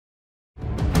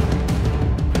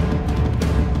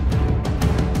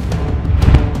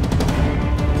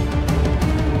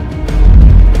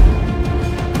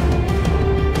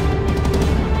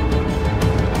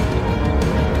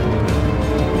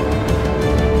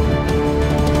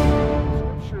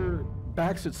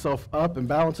backs itself up and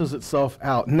balances itself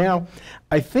out. Now,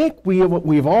 I think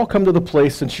we've all come to the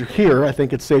place, since you're here, I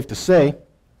think it's safe to say,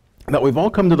 that we've all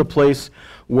come to the place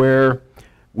where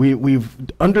we've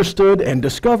understood and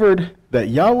discovered that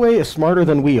Yahweh is smarter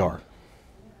than we are.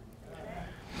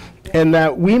 And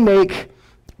that we make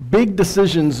big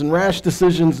decisions and rash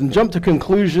decisions and jump to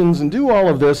conclusions and do all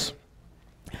of this,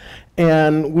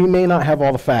 and we may not have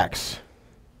all the facts.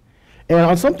 And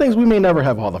on some things, we may never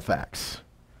have all the facts.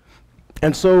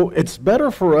 And so it's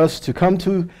better for us to come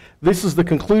to, this is the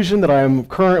conclusion that I am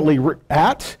currently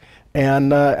at,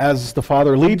 and as the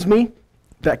Father leads me,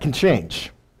 that can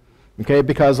change. Okay,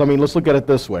 because, I mean, let's look at it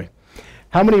this way.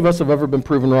 How many of us have ever been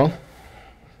proven wrong?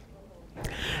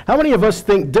 How many of us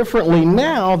think differently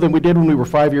now than we did when we were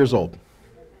 5 years old?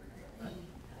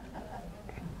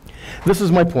 This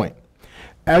is my point.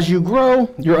 As you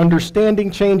grow, your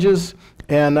understanding changes,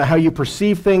 and how you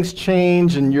perceive things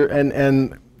change,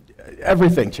 and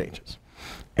everything changes.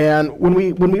 And when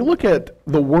we look at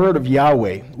the word of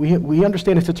Yahweh, we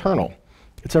understand it's eternal.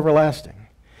 It's everlasting.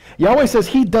 Yahweh says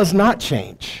he does not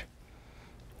change.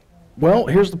 Well,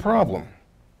 here's the problem.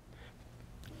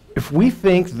 If we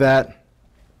think that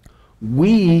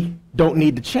we don't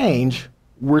need to change,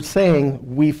 we're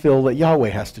saying we feel that Yahweh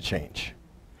has to change.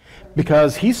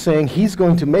 Because he's saying he's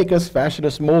going to make us, fashion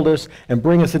us, mold us, and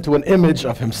bring us into an image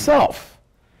of himself.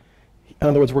 In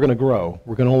other words, we're going to grow,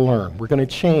 we're going to learn, we're going to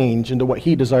change into what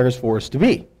he desires for us to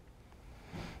be.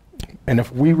 And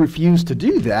if we refuse to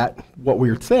do that, what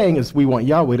we're saying is we want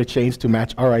Yahweh to change to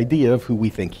match our idea of who we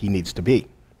think he needs to be.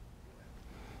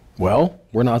 Well,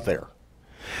 we're not there.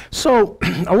 So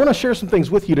I want to share some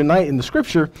things with you tonight in the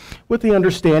scripture with the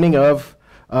understanding of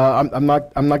I'm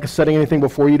not setting anything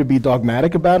before you to be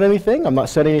dogmatic about anything. I'm not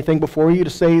setting anything before you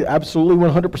to say absolutely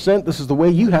 100% this is the way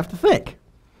you have to think.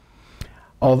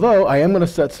 Although I am going to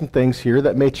set some things here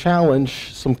that may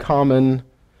challenge some common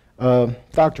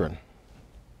doctrine.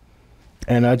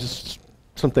 And just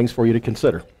some things for you to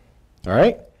consider. All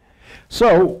right?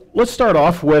 So let's start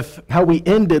off with how we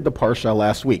ended the parsha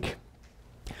last week.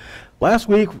 Last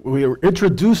week, we were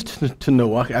introduced to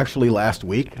Noach, actually last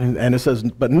week, and it says,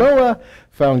 but Noah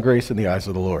found grace in the eyes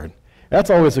of the Lord. That's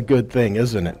always a good thing,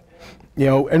 isn't it? You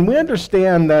know, and we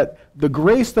understand that the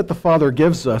grace that the Father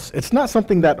gives us, it's not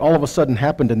something that all of a sudden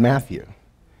happened in Matthew.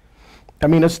 I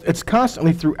mean, it's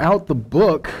constantly throughout the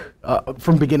book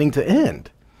from beginning to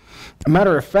end. A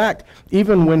matter of fact,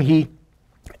 even when he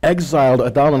exiled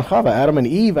Adam and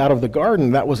Eve out of the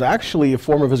garden, that was actually a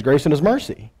form of his grace and his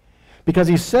mercy. Because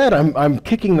he said, I'm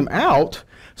kicking them out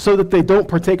so that they don't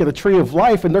partake of the tree of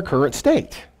life in their current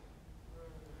state.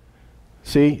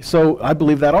 See, so I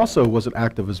believe that also was an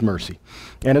act of his mercy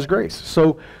and his grace.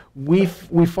 So we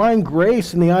find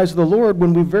grace in the eyes of the Lord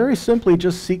when we very simply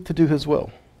just seek to do his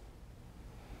will.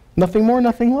 Nothing more,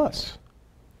 nothing less.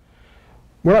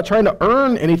 We're not trying to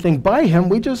earn anything by him.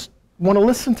 We just want to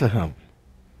listen to him.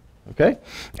 Okay?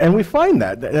 And we find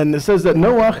that. And it says that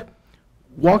Noach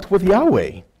walked with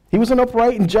Yahweh. He was an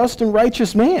upright and just and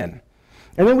righteous man.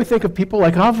 And then we think of people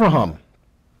like Abraham.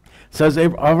 It says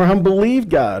Abraham believed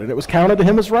God, and it was counted to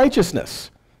him as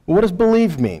righteousness. Well, what does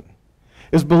believe mean?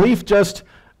 Is belief just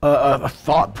a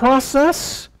thought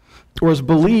process? Or is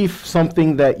belief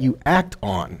something that you act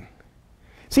on?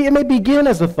 See, it may begin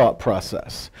as a thought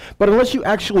process, but unless you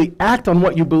actually act on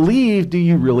what you believe, do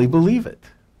you really believe it?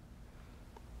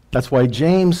 That's why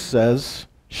James says,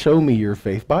 show me your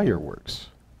faith by your works.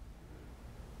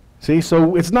 See,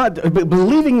 so it's not,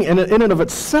 believing in and of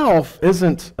itself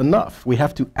isn't enough. We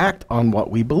have to act on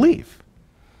what we believe.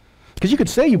 Because you could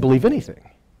say you believe anything,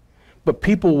 but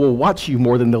people will watch you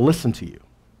more than they'll listen to you.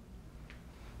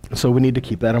 So we need to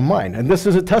keep that in mind. And this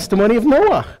is a testimony of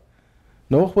Noah.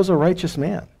 Noah was a righteous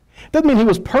man. Doesn't mean he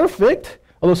was perfect,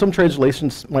 although some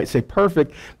translations might say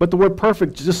perfect, but the word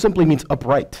perfect just simply means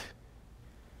upright.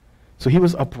 So he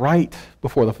was upright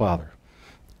before the Father.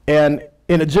 And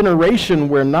in a generation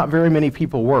where not very many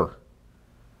people were.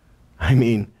 I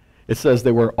mean, it says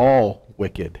they were all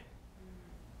wicked.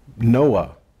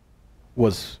 Noah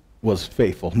was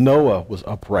faithful. Noah was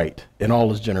upright in all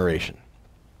his generation.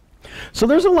 So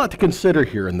there's a lot to consider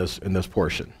here in this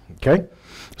portion, okay?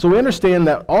 So we understand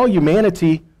that all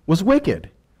humanity was wicked.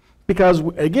 Because,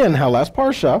 again, how last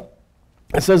parsha,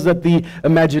 it says that the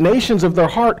imaginations of their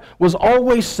heart was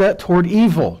always set toward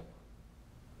evil.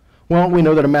 Well, we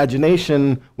know that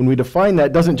imagination, when we define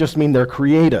that, doesn't just mean they're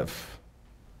creative.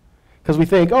 Because we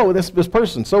think, oh, this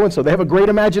person, so-and-so, they have a great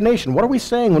imagination. What are we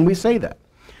saying when we say that?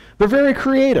 They're very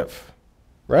creative,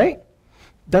 right?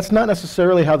 That's not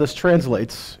necessarily how this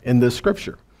translates in this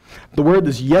scripture. The word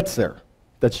is yetzer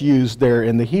that's used there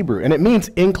in the Hebrew, and it means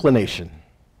inclination.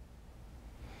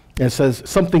 And it says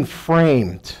something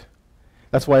framed.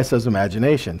 That's why it says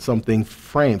imagination. Something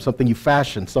framed, something you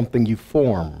fashion, something you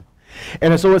form.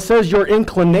 And so it says your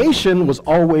inclination was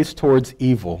always towards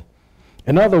evil.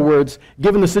 In other words,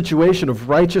 given the situation of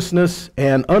righteousness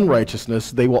and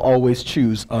unrighteousness, they will always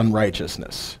choose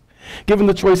unrighteousness. Given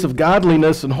the choice of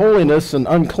godliness and holiness and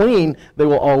unclean, they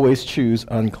will always choose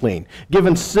unclean.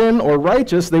 Given sin or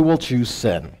righteous, they will choose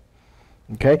sin.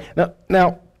 Okay?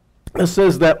 Now it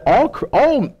says that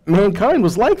all mankind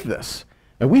was like this,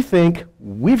 and we think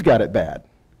we've got it bad.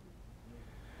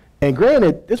 And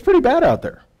granted, it's pretty bad out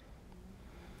there.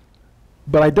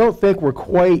 But I don't think we're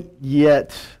quite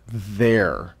yet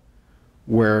there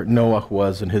where Noah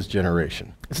was in his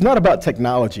generation. It's not about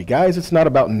technology, guys. It's not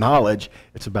about knowledge.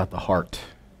 It's about the heart.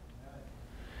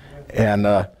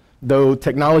 And though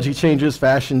technology changes,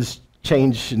 fashions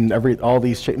change, and all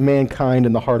these mankind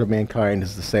and the heart of mankind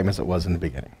is the same as it was in the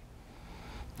beginning.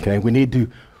 Okay, we need to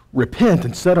repent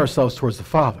and set ourselves towards the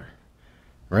Father,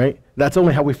 right? That's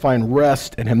only how we find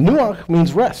rest in Him. Noach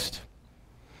means rest,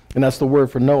 and that's the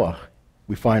word for Noah.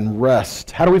 We find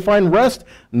rest. How do we find rest?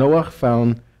 Noah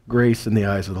found grace in the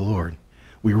eyes of the Lord.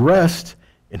 We rest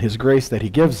in His grace that He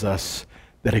gives us,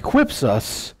 that equips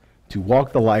us to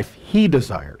walk the life He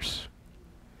desires.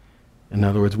 In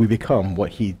other words, we become what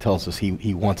He tells us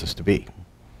He wants us to be.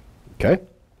 Okay?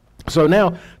 So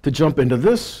now, to jump into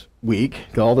this week,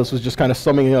 all this was just kind of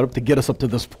summing it up to get us up to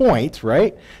this point,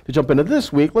 right? To jump into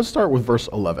this week, let's start with verse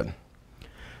 11.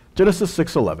 Genesis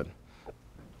 6:11.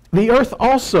 The earth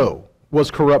also was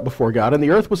corrupt before God, and the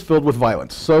earth was filled with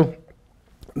violence. So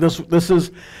this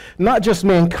is not just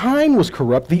mankind was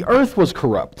corrupt, the earth was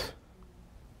corrupt.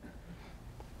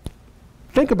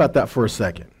 Think about that for a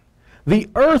second. The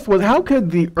earth was, how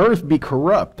could the earth be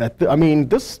corrupt?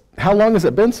 How long has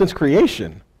it been since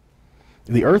creation?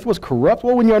 The earth was corrupt?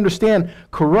 Well, when you understand,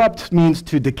 corrupt means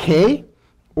to decay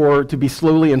or to be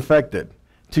slowly infected,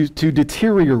 to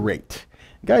deteriorate.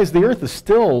 Guys, the earth is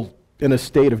still in a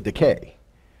state of decay.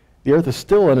 The earth is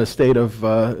still in a state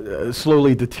of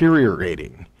slowly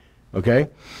deteriorating, okay?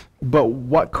 But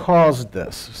what caused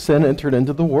this? Sin entered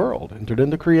into the world, entered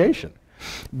into creation.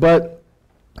 But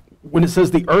when it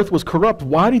says the earth was corrupt,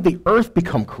 why did the earth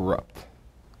become corrupt?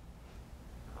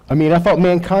 I thought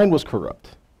mankind was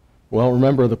corrupt. Well,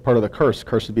 remember the part of the curse.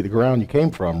 Curse would be the ground you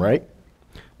came from, right?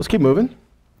 Let's keep moving.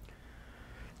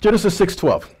 Genesis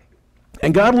 6:12.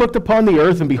 And God looked upon the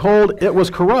earth, and behold, it was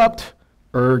corrupt,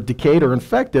 or decayed or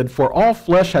infected, for all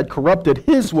flesh had corrupted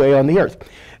his way on the earth.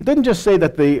 It didn't just say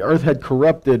that the earth had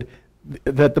corrupted,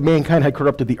 that the mankind had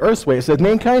corrupted the earth's way. It said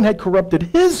mankind had corrupted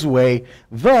his way,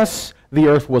 thus the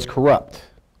earth was corrupt.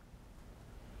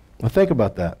 Now think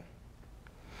about that.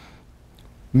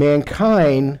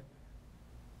 Mankind,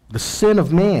 the sin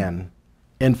of man,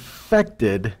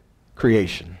 infected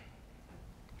creation.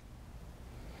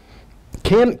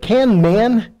 Can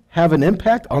man have an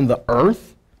impact on the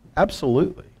earth?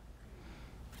 Absolutely.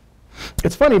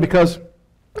 It's funny because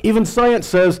even science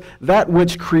says that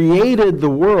which created the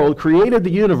world, created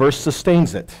the universe,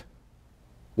 sustains it.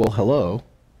 Well, hello.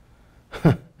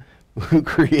 Who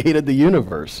created the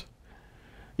universe?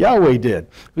 Yahweh did.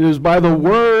 It was by the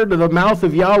word of the mouth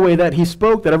of Yahweh that He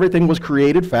spoke that everything was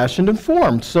created, fashioned, and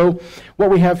formed. So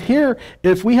what we have here,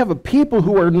 if we have a people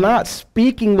who are not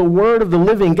speaking the word of the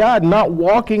living God, not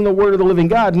walking the word of the living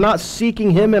God, not seeking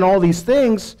Him in all these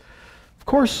things, of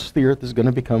course the earth is going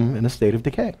to become in a state of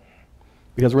decay.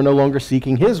 Because we're no longer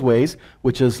seeking His ways,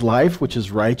 which is life, which is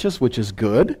righteous, which is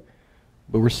good,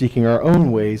 but we're seeking our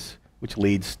own ways, which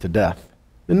leads to death.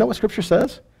 Isn't that what Scripture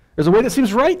says? There's a way that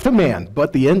seems right to man,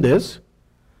 but the end is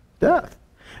death.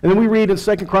 And then we read in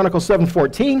 2 Chronicles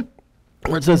 7:14,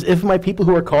 where it says, if my people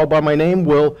who are called by my name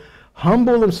will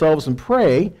humble themselves and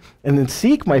pray, and then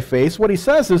seek my face, what He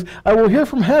says is, I will hear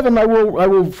from heaven, I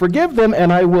will forgive them,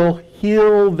 and I will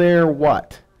heal their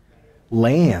what?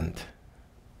 Land.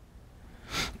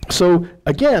 So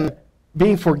again,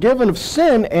 being forgiven of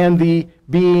sin and the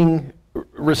being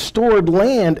restored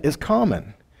land is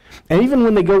common. And even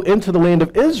when they go into the land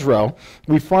of Israel,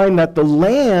 we find that the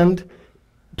land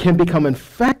can become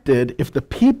infected if the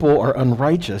people are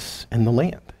unrighteous in the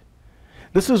land.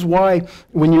 This is why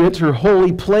when you enter a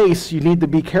holy place, you need to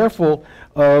be careful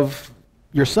of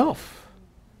yourself.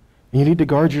 You need to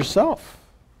guard yourself.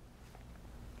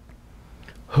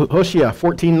 Hosea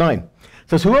 14:9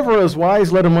 says, whoever is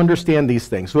wise, let him understand these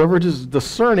things. Whoever is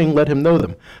discerning, let him know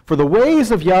them. For the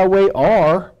ways of Yahweh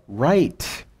are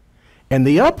right. And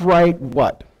the upright,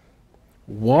 what?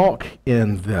 Walk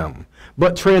in them.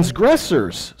 But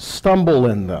transgressors stumble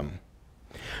in them.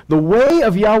 The way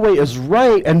of Yahweh is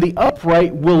right, and the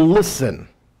upright will listen.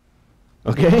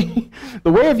 Okay?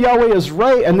 The way of Yahweh is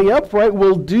right, and the upright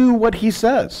will do what he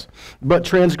says. But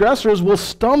transgressors will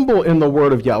stumble in the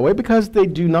word of Yahweh because they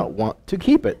do not want to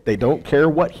keep it. They don't care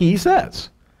what he says.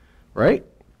 Right?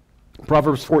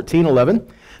 Proverbs 14:11.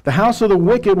 The house of the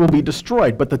wicked will be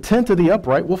destroyed, but the tent of the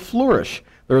upright will flourish.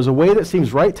 There is a way that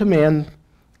seems right to man,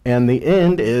 and the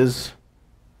end is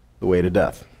the way to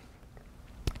death.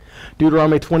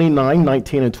 Deuteronomy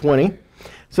 29:19 and 20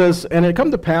 says, and it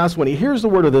come to pass when he hears the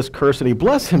word of this curse and he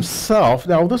bless himself.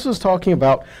 Now this is talking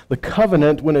about the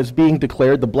covenant when it's being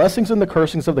declared, the blessings and the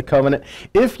cursings of the covenant.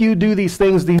 If you do these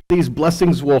things, these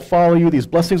blessings will follow you. These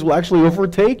blessings will actually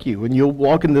overtake you, and you'll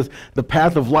walk in the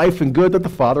path of life and good that the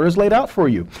Father has laid out for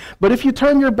you. But if you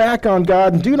turn your back on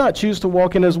God and do not choose to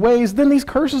walk in his ways, then these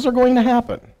curses are going to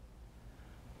happen.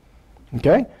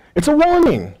 Okay? It's a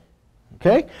warning.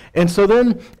 Okay? And so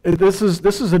then this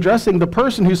is addressing the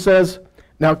person who says,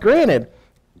 now, granted,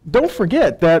 don't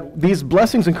forget that these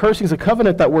blessings and cursings of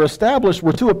covenant that were established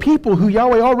were to a people who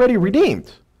Yahweh already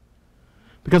redeemed.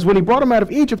 Because when he brought them out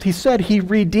of Egypt, he said he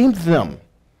redeemed them.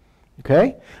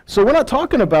 Okay? So we're not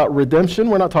talking about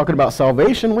redemption. We're not talking about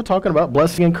salvation. We're talking about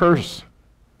blessing and curse.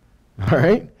 All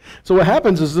right? So what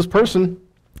happens is this person,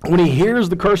 when he hears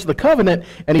the curse of the covenant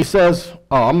and he says,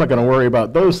 oh, I'm not going to worry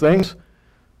about those things.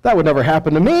 That would never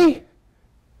happen to me.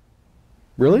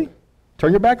 Really?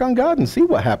 Turn your back on God and see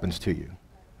what happens to you.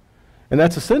 And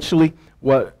that's essentially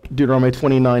what Deuteronomy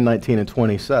 29:19 and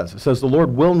 20 says. It says, the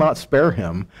Lord will not spare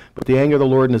him, but the anger of the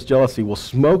Lord and his jealousy will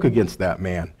smoke against that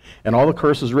man. And all the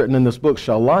curses written in this book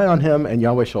shall lie on him, and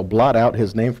Yahweh shall blot out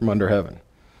his name from under heaven.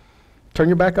 Turn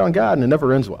your back on God, and it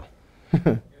never ends well.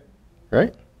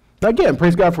 Right? Now again,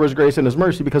 praise God for his grace and his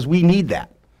mercy, because we need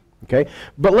that. Okay?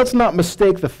 But let's not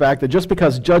mistake the fact that just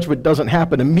because judgment doesn't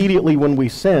happen immediately when we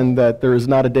sin, that there is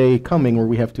not a day coming where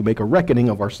we have to make a reckoning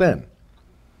of our sin.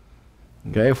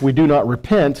 Okay? If we do not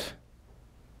repent,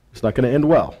 it's not going to end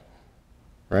well.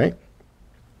 Right?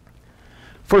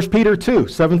 1 Peter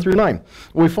 2:7-9.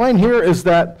 What we find here is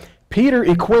that Peter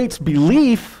equates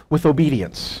belief with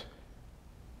obedience.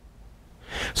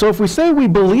 So if we say we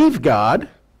believe God,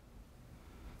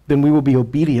 then we will be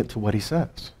obedient to what he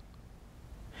says.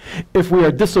 If we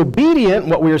are disobedient,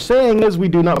 what we are saying is we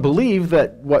do not believe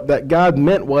that God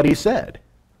meant what he said.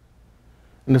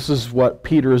 And this is what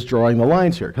Peter is drawing the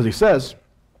lines here, because he says,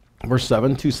 verse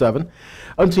 2:7,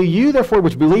 unto you therefore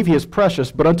which believe he is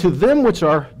precious, but unto them which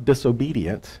are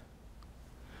disobedient,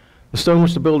 the stone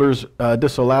which the builders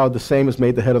disallowed, the same is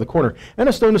made the head of the corner. And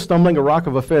a stone of stumbling, a rock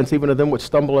of offense, even to them which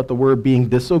stumble at the word, being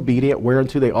disobedient,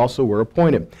 whereunto they also were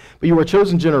appointed. But you are a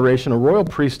chosen generation, a royal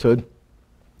priesthood,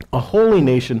 a holy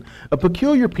nation, a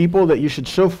peculiar people, that you should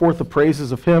show forth the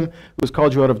praises of him who has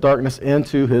called you out of darkness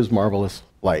into his marvelous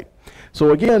light. So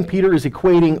again, Peter is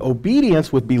equating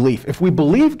obedience with belief. If we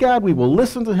believe God, we will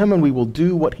listen to him and we will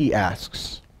do what he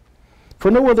asks.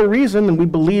 For no other reason than we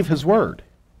believe his word.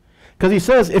 Because he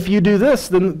says, if you do this,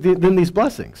 then these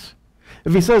blessings.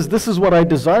 If he says, this is what I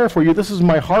desire for you, this is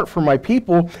my heart for my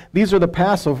people, these are the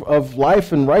paths of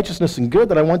life and righteousness and good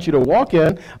that I want you to walk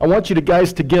in. I want you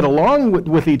guys to get along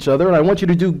with each other, and I want you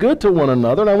to do good to one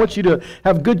another, and I want you to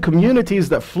have good communities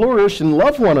that flourish and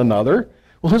love one another.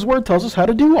 Well, his word tells us how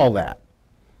to do all that.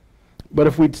 But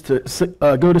if we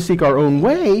go to seek our own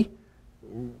way,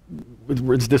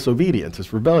 it's disobedience,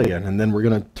 it's rebellion, and then we're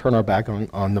going to turn our back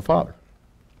on the Father.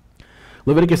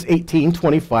 Leviticus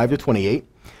 18:25-28.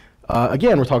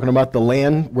 Again, we're talking about the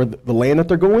land the land that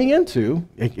they're going into.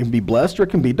 It can be blessed or it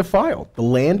can be defiled. The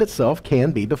land itself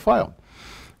can be defiled.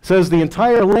 It says, the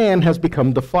entire land has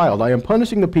become defiled. I am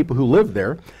punishing the people who live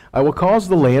there. I will cause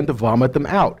the land to vomit them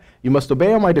out. You must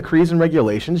obey all my decrees and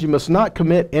regulations. You must not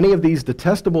commit any of these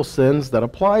detestable sins that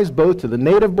applies both to the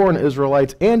native-born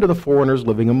Israelites and to the foreigners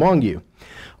living among you.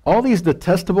 All these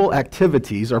detestable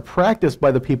activities are practiced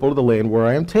by the people of the land where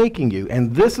I am taking you.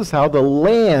 And this is how the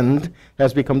land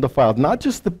has become defiled. Not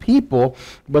just the people,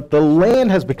 but the land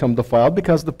has become defiled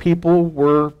because the people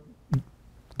were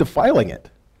defiling it.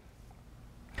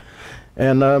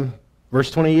 And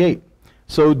verse 28.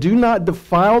 So do not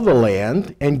defile the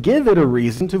land and give it a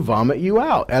reason to vomit you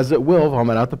out, as it will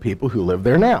vomit out the people who live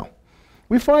there now.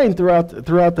 We find throughout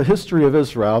the history of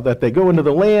Israel that they go into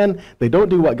the land, they don't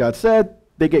do what God said,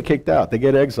 they get kicked out, they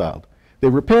get exiled. They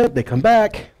repent, they come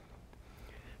back,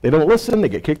 they don't listen, they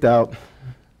get kicked out.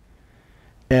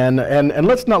 And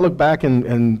let's not look back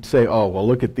and say, oh, well,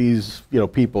 look at these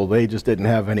people, they just didn't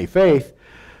have any faith.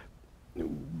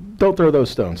 Don't throw those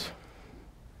stones.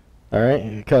 All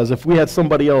right? Because if we had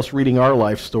somebody else reading our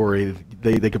life story,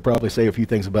 they could probably say a few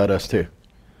things about us too.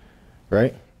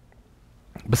 Right?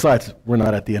 Besides, we're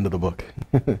not at the end of the book.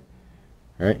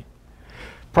 Right?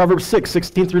 Proverbs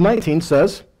 6:16 through 19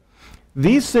 says,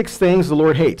 "These 6 things the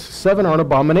Lord hates. 7 are an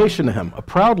abomination to him: a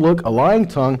proud look, a lying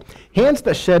tongue, hands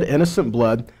that shed innocent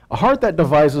blood, a heart that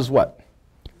devises" what?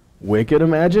 "Wicked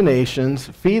imaginations,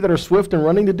 feet that are swift in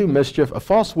running to do mischief, a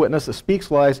false witness that speaks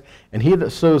lies, and he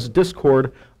that sows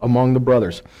discord among the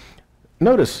brothers."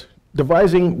 Notice,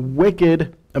 devising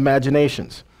wicked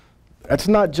imaginations. That's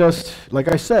not just,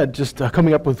 like I said, just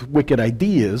coming up with wicked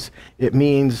ideas. It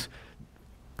means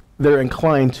they're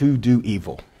inclined to do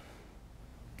evil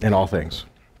in all things.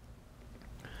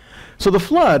 So the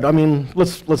flood, I mean,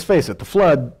 let's face it, the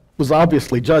flood was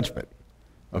obviously judgment.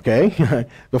 Okay?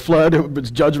 The flood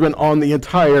was judgment on the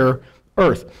entire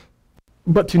earth.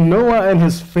 But to Noah and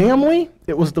his family,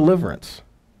 it was deliverance.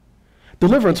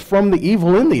 Deliverance from the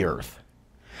evil in the earth.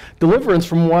 Deliverance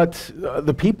from what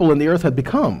the people in the earth had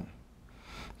become.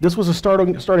 This was a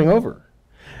starting over.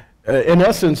 In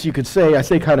essence, you could say, I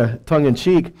say kind of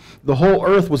tongue-in-cheek, the whole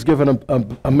earth was given a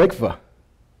mikveh,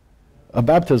 a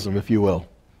baptism, if you will.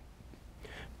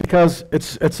 Because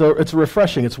it's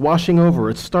refreshing, it's washing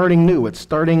over, it's starting new, it's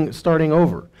starting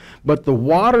over. But the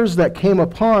waters that came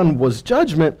upon was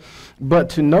judgment, but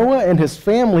to Noah and his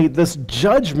family, this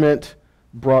judgment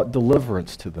brought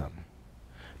deliverance to them.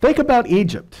 Think about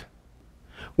Egypt.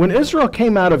 When Israel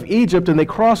came out of Egypt and they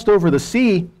crossed over the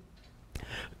sea,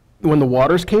 when the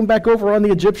waters came back over on the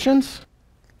Egyptians,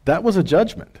 that was a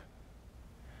judgment.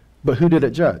 But who did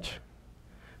it judge?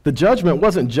 The judgment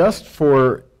wasn't just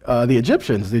for the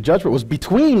Egyptians. The judgment was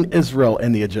between Israel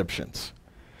and the Egyptians.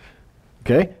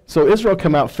 Okay? So Israel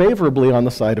came out favorably on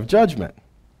the side of judgment.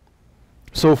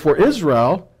 So for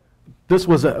Israel, this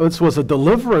was a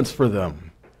deliverance for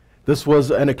them. This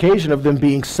was an occasion of them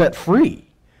being set free.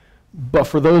 But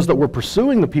for those that were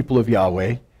pursuing the people of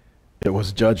Yahweh, it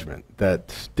was judgment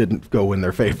that didn't go in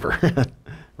their favor.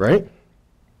 Right?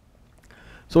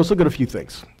 So let's look at a few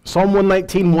things. Psalm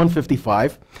 119,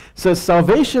 155 says,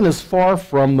 "Salvation is far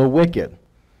from the wicked."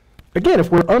 Again,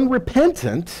 if we're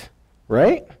unrepentant,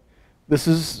 right,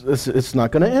 it's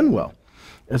not going to end well.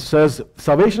 It says,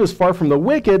 "Salvation is far from the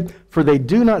wicked, for they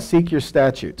do not seek your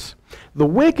statutes." The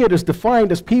wicked is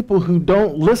defined as people who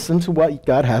don't listen to what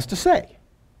God has to say.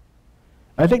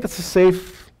 I think that's a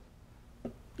safe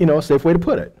way to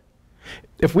put it.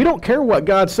 If we don't care what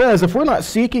God says, if we're not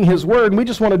seeking his word and we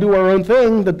just want to do our own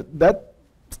thing, that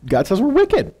God says we're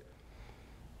wicked.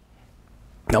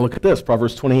 Now look at this,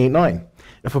 Proverbs 28:9.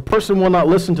 "If a person will not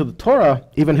listen to the Torah,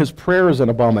 even his prayer is an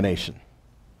abomination."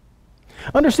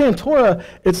 Understand, Torah,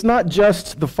 it's not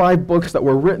just the 5 books that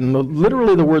were written.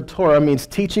 Literally, the word Torah means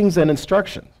teachings and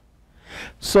instructions.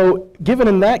 So, given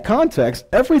in that context,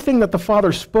 everything that the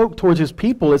Father spoke towards his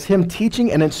people is him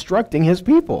teaching and instructing his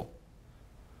people.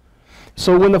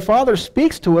 So when the Father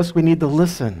speaks to us, we need to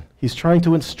listen. He's trying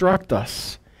to instruct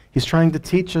us. He's trying to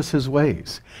teach us his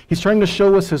ways. He's trying to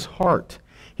show us his heart.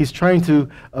 He's trying to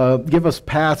give us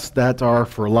paths that are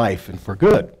for life and for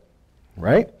good,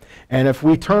 right? And if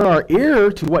we turn our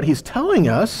ear to what he's telling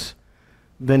us,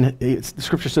 then the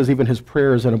scripture says even his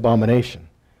prayer is an abomination.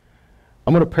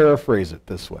 I'm going to paraphrase it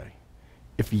this way.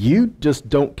 If you just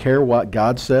don't care what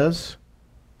God says,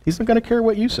 he's not going to care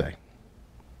what you say.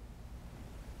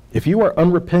 If you are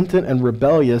unrepentant and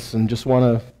rebellious and just want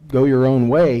to go your own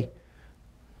way,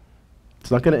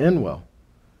 it's not going to end well.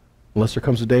 Unless there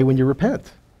comes a day when you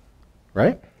repent.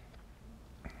 Right?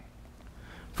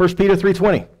 1 Peter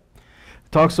 3:20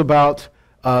 talks about,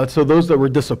 so those that were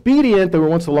disobedient, that were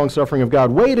once the long-suffering of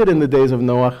God, waited in the days of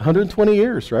Noah 120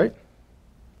 years, right?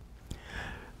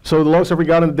 So the long-suffering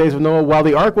God in the days of Noah, while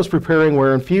the ark was preparing,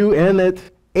 wherein few in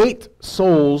it, 8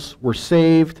 souls were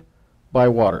saved by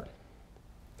water.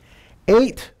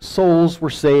 8 souls were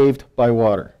saved by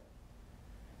water.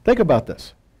 Think about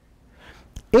this.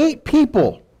 8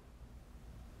 people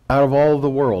out of all of the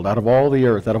world, out of all the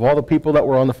earth, out of all the people that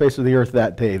were on the face of the earth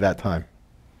that day, that time.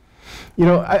 You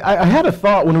know, I had a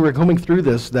thought when we were coming through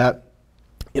this that,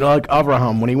 like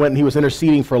Abraham, when he went and he was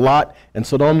interceding for Lot and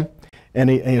Sodom,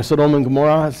 and Sodom and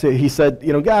Gomorrah, he said,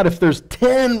 God, if there's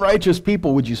 10 righteous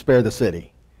people, would you spare the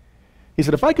city? He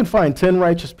said, if I can find 10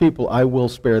 righteous people, I will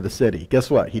spare the city.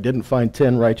 Guess what? He didn't find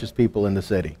 10 righteous people in the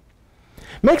city.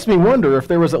 Makes me wonder if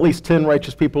there was at least 10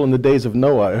 righteous people in the days of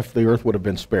Noah, if the earth would have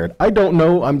been spared. I don't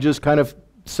know. I'm just kind of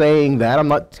saying that. I'm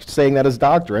not saying that as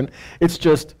doctrine. It's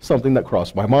just something that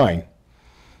crossed my mind.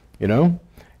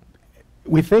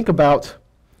 We think about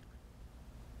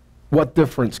what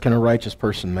difference can a righteous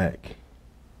person make.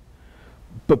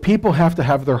 But people have to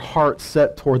have their heart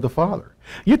set toward the Father.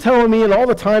 You telling me in all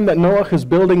the time that Noach is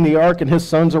building the ark and his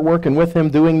sons are working with him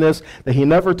doing this, that he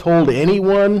never told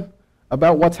anyone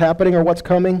about what's happening or what's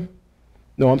coming?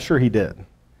 No, I'm sure he did.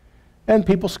 And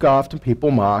people scoffed and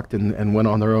people mocked and went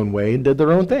on their own way and did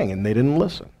their own thing, and they didn't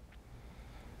listen.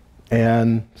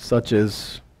 And such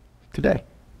is today,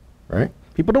 right?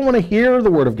 People don't want to hear the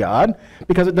word of God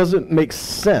because it doesn't make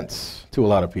sense to a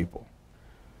lot of people.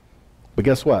 But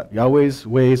guess what? Yahweh's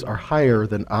ways are higher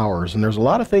than ours, and there's a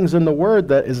lot of things in the word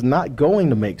that is not going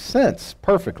to make sense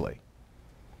perfectly.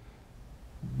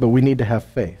 But we need to have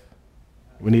faith.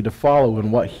 We need to follow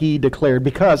in what he declared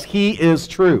because he is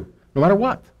true, no matter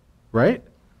what, right?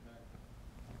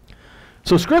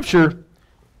 So Scripture,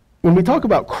 when we talk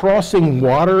about crossing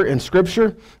water in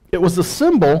Scripture, it was a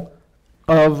symbol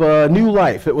of new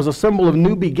life. It was a symbol of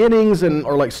new beginnings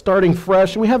or like starting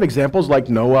fresh. We have examples like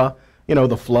Noah,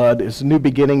 the flood is a new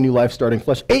beginning, new life, starting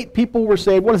fresh. 8 people were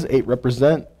saved. What does 8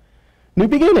 represent? New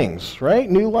beginnings, right?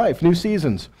 New life, new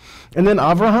seasons. And then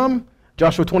Abraham,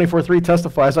 Joshua 24:3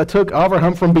 testifies, I took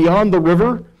Abraham from beyond the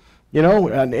river,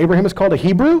 and Abraham is called a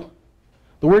Hebrew.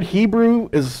 The word Hebrew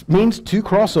means to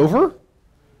cross over.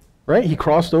 Right? He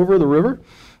crossed over the river.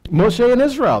 Moshe and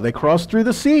Israel, they crossed through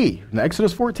the sea. In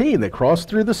Exodus 14, they crossed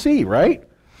through the sea, right?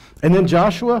 And then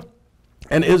Joshua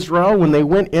and Israel, when they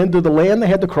went into the land, they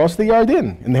had to cross the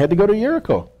Jordan, and they had to go to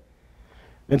Jericho.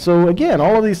 And so, again,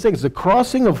 all of these things, the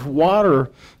crossing of water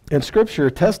in Scripture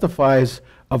testifies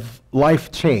of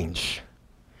life change.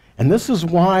 And this is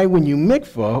why when you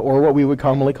mikvah, or what we would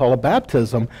commonly call a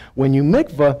baptism, when you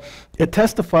mikvah, it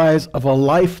testifies of a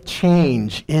life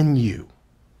change in you.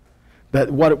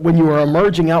 That when you are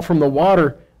emerging out from the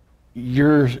water,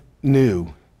 you're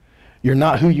new. You're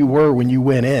not who you were when you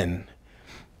went in.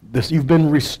 You've been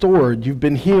restored, you've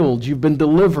been healed, you've been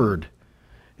delivered,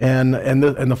 and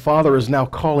the Father is now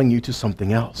calling you to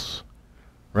something else,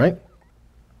 right?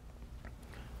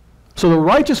 So the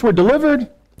righteous were delivered,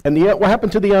 and what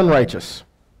happened to the unrighteous?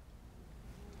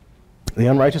 The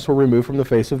unrighteous were removed from the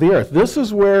face of the earth. This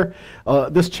is where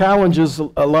this challenges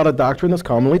a lot of doctrine that's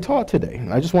commonly taught today.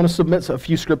 And I just want to submit a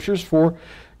few scriptures for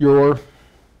your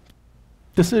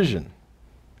decision,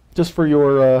 just for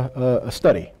your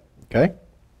study, okay?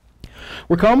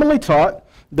 We're commonly taught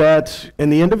that in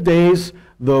the end of days,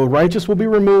 the righteous will be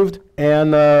removed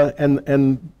and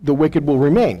the wicked will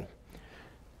remain.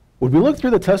 When we look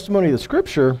through the testimony of the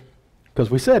Scripture, because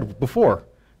we said before,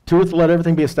 let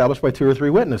everything be established by 2 or 3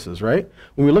 witnesses, right?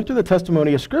 When we look to the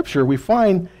testimony of Scripture, we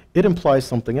find it implies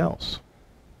something else.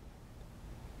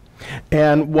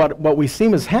 And what we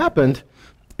seem has happened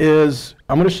is,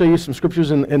 I'm going to show you some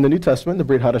scriptures in the New Testament, the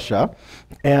Brit Hadashah,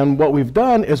 and what we've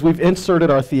done is we've inserted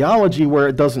our theology where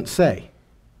it doesn't say.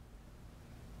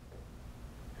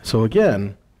 So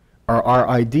again, are our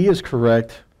ideas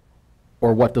correct,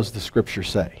 or what does the Scripture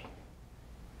say?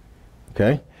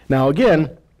 Okay? Now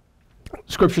again,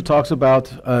 Scripture talks about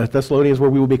Thessalonians where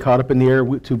we will be caught up in the air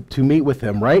to meet with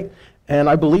him, right? And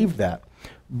I believe that.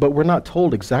 But we're not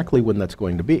told exactly when that's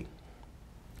going to be. It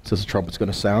says the trumpet's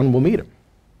going to sound, we'll meet him.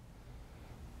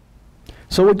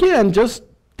 So again, just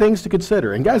things to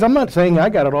consider. And guys, I'm not saying I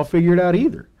got it all figured out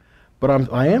either. But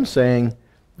I am saying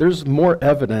there's more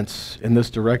evidence in this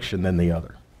direction than the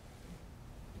other.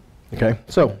 Okay?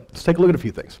 So let's take a look at a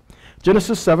few things.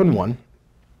 Genesis 7:1.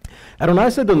 Adonai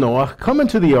said to Noah, come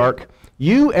into the ark,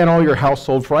 you and all your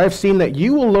household, for I have seen that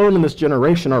you alone in this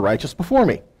generation are righteous before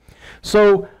me.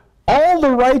 So all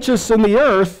the righteous in the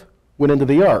earth went into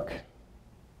the ark.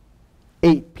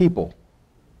 8 people.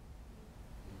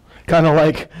 Kind of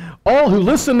like all who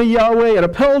listened to Yahweh and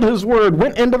upheld his word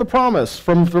went into the promise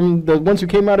from the ones who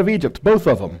came out of Egypt, both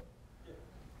of them.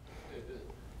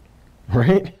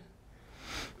 Right?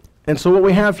 And so what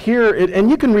we have here, and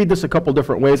you can read this a couple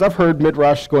different ways. I've heard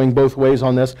Midrash going both ways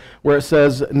on this, where it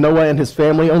says Noah and his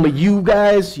family, only you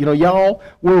guys, y'all,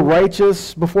 were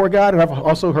righteous before God. And I've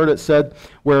also heard it said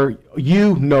where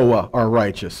you, Noah, are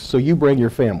righteous. So you bring your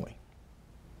family.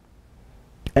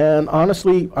 And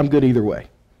honestly, I'm good either way.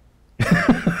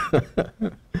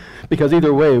 Because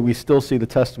either way, we still see the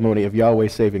testimony of Yahweh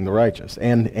saving the righteous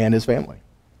and his family.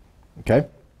 Okay?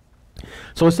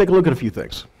 So let's take a look at a few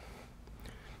things.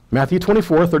 Matthew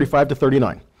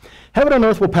 24:35-39. Heaven and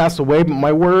earth will pass away, but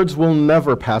my words will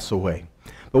never pass away.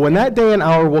 But when that day and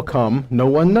hour will come, no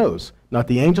one knows, not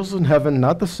the angels in heaven,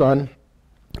 not the Son,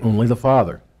 only the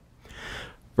Father.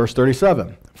 Verse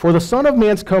 37. For the Son of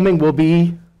Man's coming will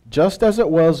be just as it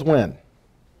was when?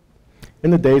 In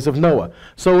the days of Noah.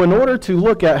 So in order to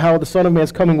look at how the Son of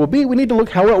Man's coming will be, we need to look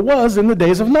how it was in the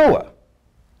days of Noah.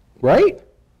 Right?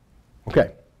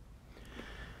 Okay.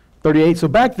 38, so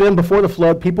back then, before the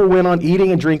flood, people went on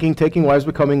eating and drinking, taking wives,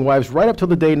 becoming wives, right up till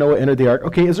the day Noah entered the ark.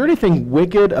 Okay, is there anything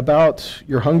wicked about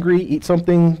you're hungry, eat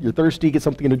something, you're thirsty, get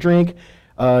something to drink,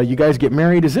 you guys get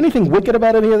married? Is anything wicked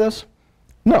about any of this?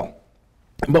 No.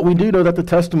 But we do know that the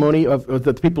testimony of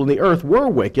the people in the earth were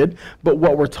wicked, but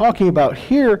what we're talking about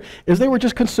here is they were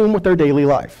just consumed with their daily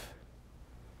life.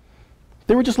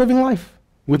 They were just living life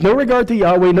with no regard to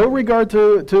Yahweh, no regard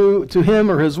to him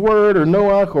or his word or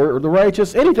Noach or the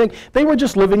righteous, anything. They were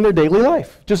just living their daily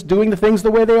life, just doing the things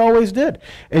the way they always did.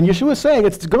 And Yeshua is saying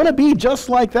it's going to be just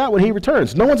like that when he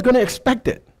returns. No one's going to expect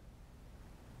it.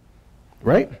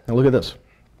 Right? Now look at this.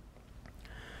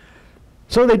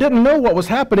 So they didn't know what was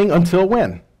happening until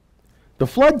when? The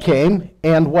flood came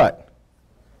and what?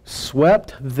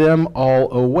 Swept them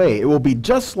all away. It will be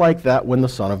just like that when the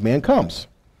Son of Man comes.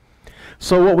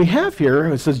 So what we have here,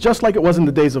 it says, just like it was in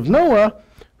the days of Noah,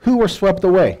 who were swept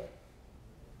away?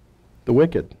 The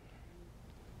wicked,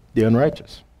 the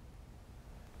unrighteous.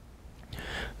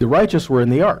 The righteous were in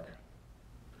the ark.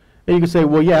 And you can say,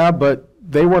 well, yeah, but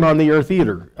they weren't on the earth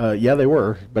either. Yeah, they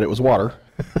were, but it was water.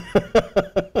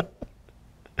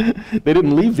 They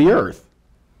didn't leave the earth,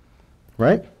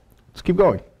 right? Let's keep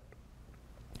going.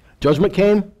 Judgment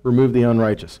came, removed the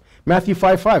unrighteous. Matthew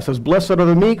 5:5 says, blessed are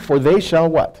the meek, for they shall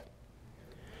what?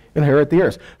 Inherit the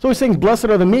earth. So he's saying, blessed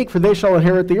are the meek, for they shall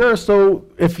inherit the earth. So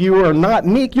if you are not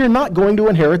meek, you're not going to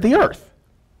inherit the earth,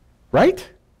 right?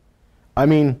 I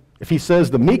mean, if he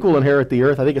says the meek will inherit the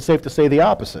earth, I think it's safe to say the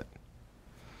opposite.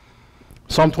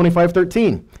 Psalm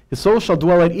 25:13, his soul shall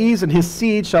dwell at ease, and his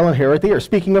seed shall inherit the earth.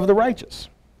 Speaking of the righteous,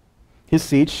 his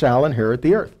seed shall inherit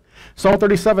the earth. Psalm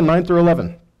 37:9 through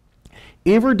 11,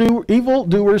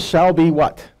 evildoers shall be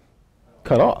what?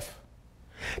 Cut off.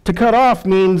 To cut off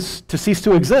means to cease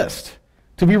to exist,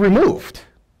 to be removed.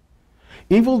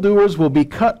 Evildoers will be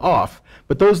cut off,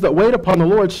 but those that wait upon the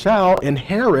Lord shall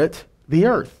inherit the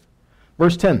earth.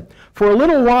 Verse 10, for a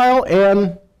little while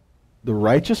and the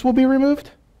righteous will be removed?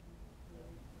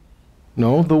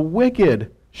 No, the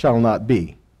wicked shall not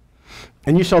be.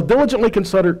 And you shall diligently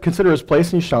consider his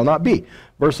place, and you shall not be.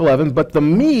 Verse 11, but the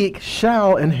meek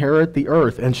shall inherit the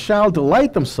earth, and shall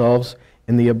delight themselves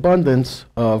in the abundance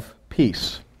of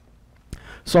peace.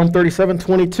 Psalm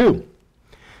 37:22,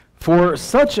 for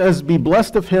such as be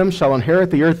blessed of him shall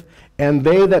inherit the earth, and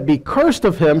they that be cursed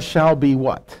of him shall be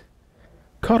what?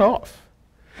 Cut off.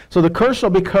 So the curse shall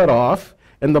be cut off,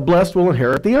 and the blessed will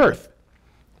inherit the earth.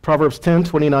 Proverbs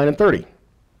 10:29 and 30.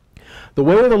 The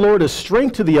way of the Lord is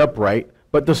strength to the upright,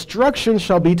 but destruction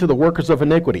shall be to the workers of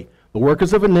iniquity. The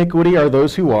workers of iniquity are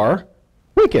those who are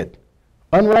wicked,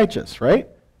 unrighteous, right?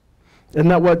 Isn't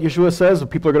that what Yeshua says? If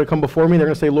people are going to come before me, they're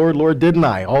going to say, Lord, Lord, didn't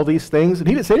I? All these things. And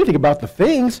he didn't say anything about the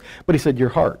things, but he said, your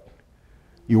heart.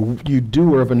 You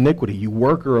doer of iniquity, you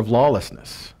worker of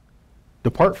lawlessness.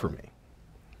 Depart from me,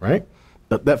 right?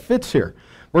 That fits here.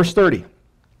 Verse 30.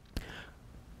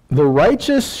 The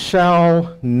righteous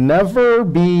shall never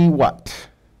be what?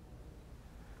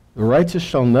 The righteous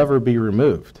shall never be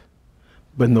removed,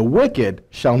 but the wicked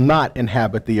shall not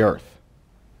inhabit the earth.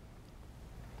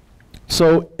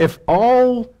 So if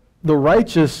all the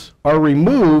righteous are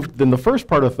removed, then the first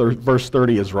part of verse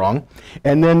 30 is wrong.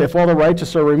 And then if all the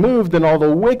righteous are removed, then all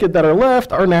the wicked that are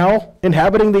left are now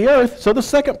inhabiting the earth. So the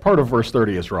second part of verse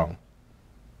 30 is wrong.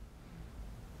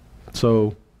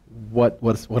 So what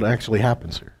actually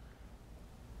happens here?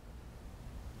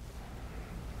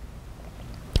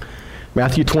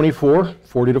 Matthew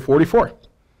 24:40 to 44.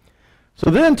 So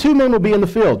then 2 men will be in the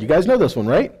field. You guys know this one,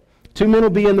 right? 2 men will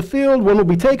be in the field, one will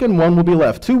be taken, one will be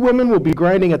left. 2 women will be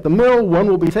grinding at the mill, one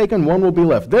will be taken, one will be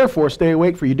left. Therefore, stay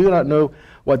awake, for you do not know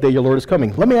what day your Lord is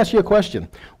coming. Let me ask you a question.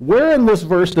 Where in this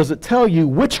verse does it tell you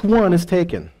which one is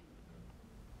taken?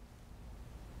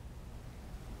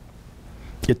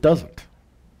 It doesn't.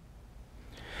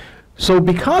 So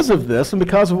because of this, and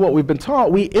because of what we've been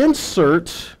taught, we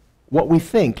insert what we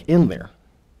think in there.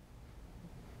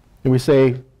 And we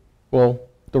say, well,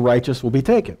 the righteous will be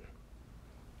taken.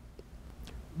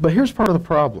 But here's part of the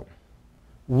problem.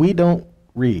 We don't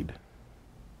read.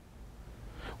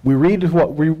 We read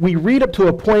we read up to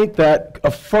a point that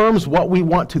affirms what we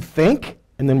want to think,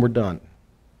 and then we're done.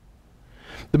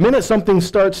 The minute something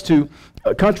starts to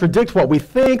contradict what we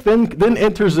think, then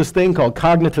enters this thing called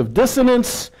cognitive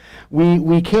dissonance.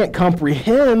 We can't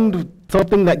comprehend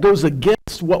something that goes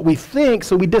against what we think,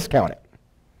 so we discount it.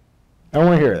 I don't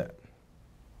want to hear that.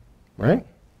 Right?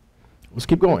 Let's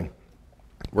keep going.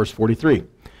 Verse 43.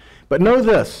 But know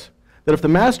this, that if the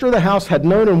master of the house had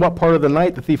known in what part of the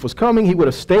night the thief was coming, he would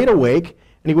have stayed awake,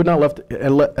 and he would not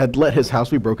let his house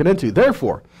be broken into.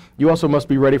 Therefore, you also must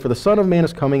be ready, for the Son of Man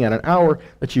is coming at an hour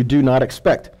that you do not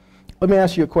expect. Let me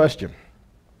ask you a question.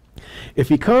 If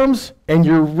he comes and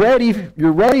you're ready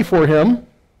for him,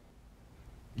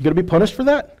 you going to be punished for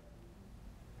that?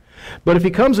 But if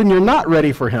he comes and you're not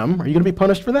ready for him, are you going to be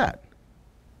punished for that?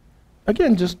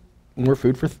 Again, just More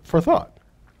food for thought.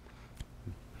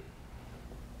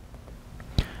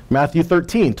 Matthew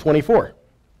 13:24.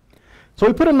 So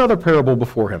he put another parable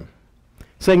before him,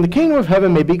 saying, the kingdom of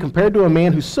heaven may be compared to a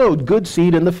man who sowed good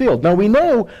seed in the field. Now we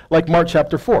know, like Mark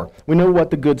chapter 4, we know what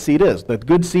the good seed is. The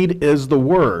good seed is the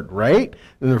word, right?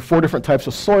 And there are 4 different types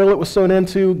of soil it was sown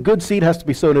into. Good seed has to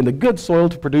be sown into good soil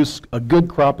to produce a good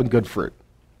crop and good fruit,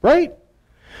 right?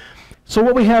 So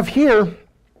what we have here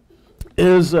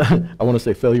is, I want to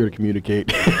say failure to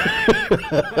communicate.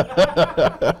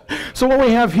 So what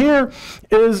we have here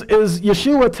is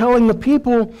Yeshua telling the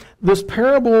people this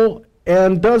parable,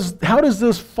 and how does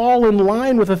this fall in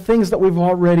line with the things that we've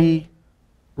already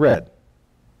read?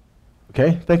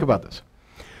 Okay, think about this.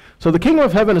 So the kingdom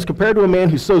of heaven is compared to a man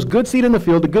who sows good seed in the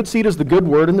field. The good seed is the good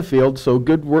word in the field, so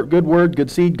good word,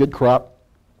 good seed, good crop.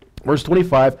 Verse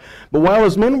 25, but while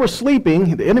his men were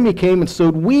sleeping, the enemy came and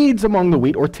sowed weeds among the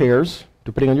wheat, or tares,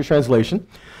 depending on your translation,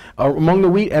 among the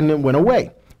wheat, and it went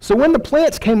away. So when the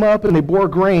plants came up and they bore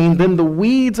grain, then the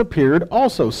weeds appeared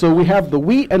also. So we have the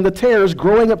wheat and the tares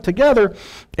growing up together,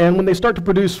 and when they start to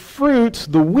produce fruit,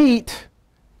 the wheat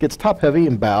gets top-heavy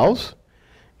and bows,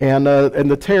 and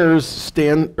the tares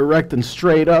stand erect and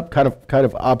straight up, kind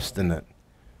of obstinate,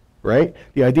 right?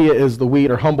 The idea is the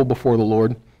wheat are humble before the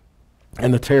Lord,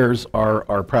 and the tares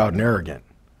are proud and arrogant,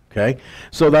 okay?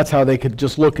 So that's how they could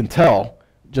just look and tell,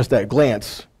 just at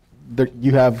glance, that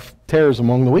you have tares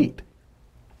among the wheat.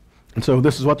 And so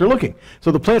this is what they're looking.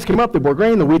 So the plants came up, they bore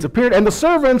grain, the weeds appeared, and the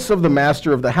servants of the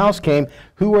master of the house came.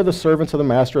 Who are the servants of the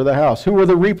master of the house? Who are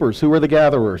the reapers? Who are the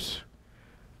gatherers?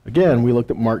 Again, we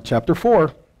looked at Mark chapter 4.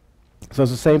 It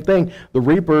says the same thing. The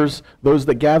reapers, those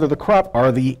that gather the crop,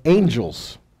 are the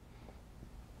angels.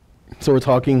 So we're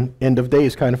talking end of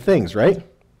days kind of things, right?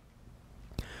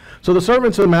 So the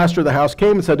servants of the master of the house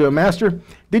came and said to him, Master,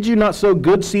 did you not sow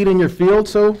good seed in your field?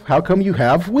 So how come you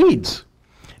have weeds?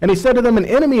 And he said to them, an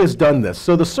enemy has done this.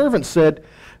 So the servant said,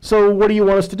 so what do you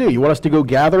want us to do? You want us to go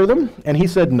gather them? And he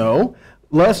said, no,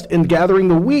 lest in gathering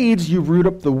the weeds, you root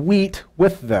up the wheat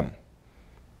with them.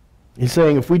 He's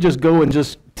saying if we just go and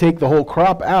just take the whole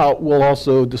crop out, we'll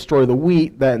also destroy the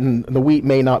wheat, then the wheat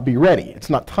may not be ready. It's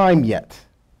not time yet.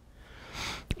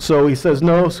 So he says,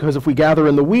 no, because if we gather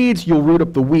in the weeds, you'll root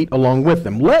up the wheat along with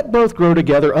them. Let both grow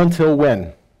together until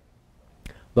when?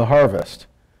 The harvest.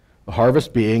 The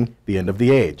harvest being the end of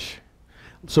the age.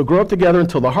 So grow up together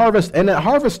until the harvest, and at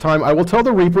harvest time I will tell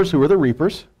the reapers, who are the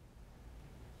reapers?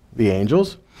 The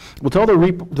angels. Will tell the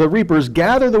reapers,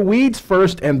 gather the weeds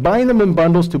first and bind them in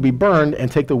bundles to be burned,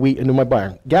 and take the wheat into my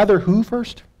barn. Gather who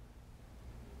first?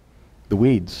 The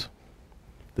weeds,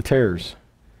 the tares,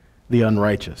 the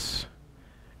unrighteous,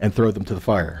 and throw them to the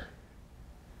fire.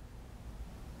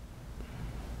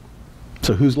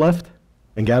 So who's left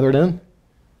and gathered in?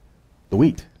 The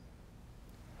wheat.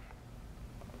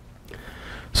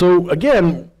 So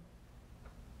again,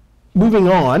 moving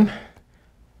on,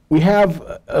 we have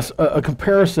a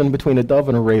comparison between a dove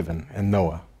and a raven and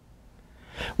Noah.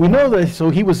 We know that, so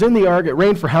he was in the ark, it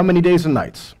rained for how many days and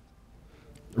nights?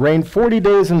 It rained 40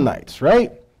 days and nights,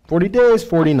 right? 40 days,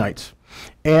 40 nights.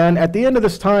 And at the end of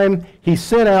this time, he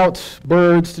sent out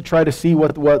birds to try to see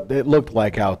what it looked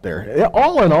like out there.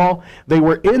 All in all, they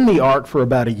were in the ark for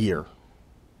about a year.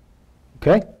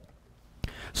 Okay?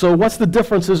 So what's the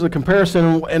differences, the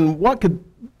comparison, and what could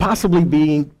possibly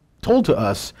be told to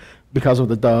us because of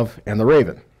the dove and the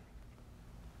raven?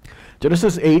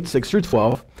 Genesis 8, 6 through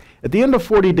 12. At the end of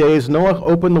 40 days, Noah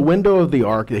opened the window of the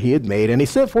ark that he had made, and he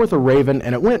sent forth a raven,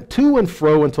 and it went to and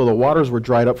fro until the waters were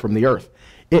dried up from the earth.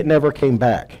 It never came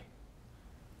back.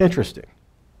 Interesting.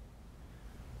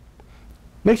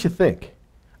 Makes you think.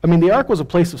 I mean, the ark was a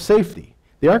place of safety.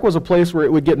 The ark was a place where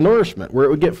it would get nourishment, where it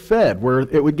would get fed, where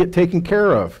it would get taken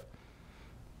care of.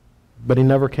 But he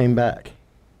never came back.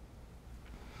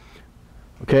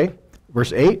 Okay,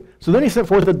 verse 8. So then he sent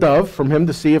forth a dove from him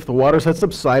to see if the waters had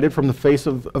subsided from the face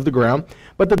of the ground.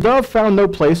 But the dove found no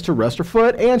place to rest her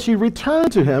foot, and she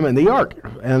returned to him in the ark.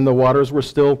 And the waters were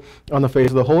still on the face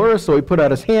of the whole earth. So he put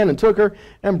out his hand and took her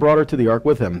and brought her to the ark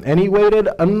with him. And he waited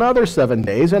another 7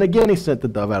 days, and again he sent the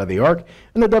dove out of the ark.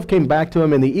 And the dove came back to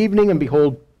him in the evening, and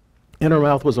behold, in her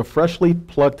mouth was a freshly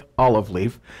plucked olive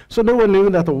leaf. So Noah knew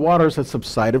that the waters had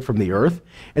subsided from the earth.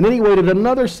 And then he waited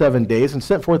another 7 days and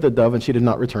sent forth the dove, and she did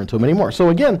not return to him anymore. So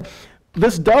again,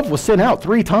 this dove was sent out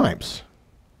 3 times.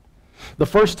 The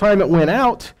first time it went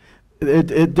out,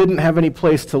 it didn't have any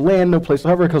place to land, no place to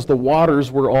hover, because the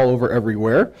waters were all over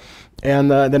everywhere.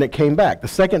 And then it came back. The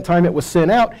second time it was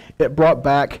sent out, it brought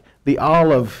back the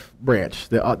olive branch,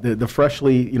 the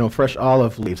freshly, fresh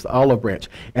olive leaves, the olive branch.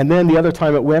 And then the other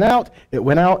time it went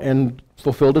out and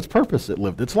fulfilled its purpose. It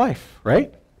lived its life,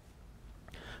 right?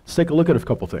 Let's take a look at a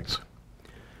couple things.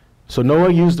 So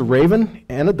Noah used a raven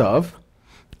and a dove,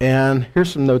 and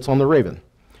here's some notes on the raven.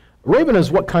 A raven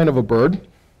is what kind of a bird?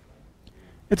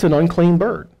 It's an unclean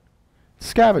bird.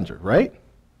 Scavenger, right?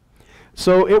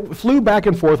 So it flew back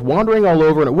and forth, wandering all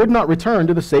over, and it would not return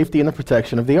to the safety and the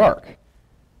protection of the ark.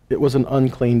 It was an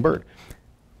unclean bird.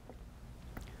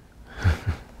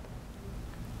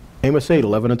 Amos 8,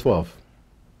 11 and 12.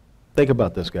 Think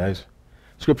about this, guys.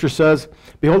 Scripture says,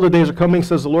 "Behold, the days are coming,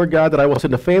 says the Lord God, that I will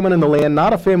send a famine in the land,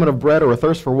 not a famine of bread or a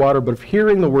thirst for water, but of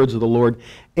hearing the words of the Lord,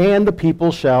 and the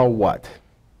people shall" what?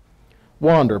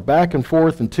 Wander back and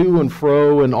forth and to and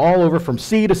fro and all over from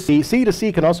sea to sea. Sea to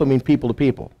sea can also mean people to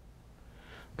people.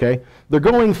 Okay? They're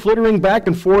going, flittering back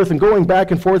and forth and going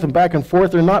back and forth and back and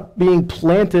forth. They're not being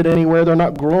planted anywhere. They're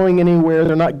not growing anywhere.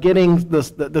 They're not getting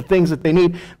the things that they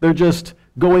need. They're just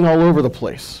going all over the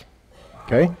place.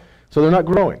 Okay? So they're not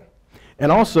growing.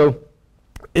 And also,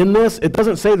 in this, it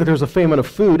doesn't say that there's a famine of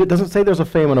food. It doesn't say there's a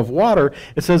famine of water.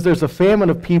 It says there's a famine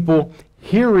of people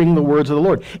hearing the words of the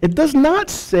Lord. It does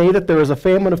not say that there is a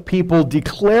famine of people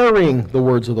declaring the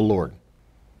words of the Lord.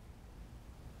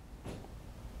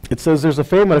 It says there's a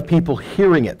famine of people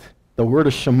hearing it. The word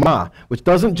is Shema, which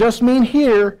doesn't just mean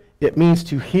hear, it means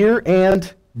to hear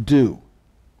and do.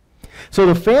 So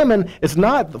the famine is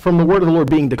not from the word of the Lord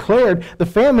being declared. The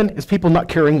famine is people not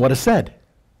caring what is said.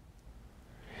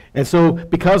 And so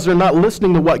because they're not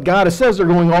listening to what God says, they're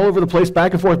going all over the place,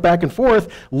 back and forth,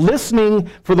 listening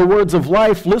for the words of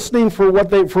life, listening for what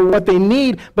they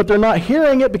need, but they're not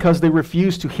hearing it because they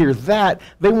refuse to hear that.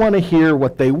 They want to hear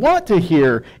what they want to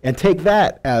hear and take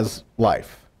that as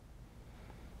life.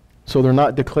 So they're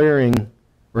not declaring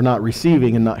or not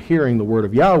receiving and not hearing the word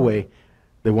of Yahweh.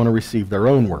 They want to receive their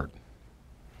own word.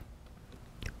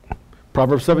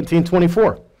 Proverbs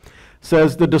 17:24.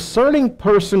 Says, "The discerning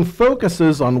person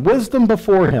focuses on wisdom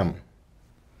before him,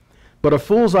 but a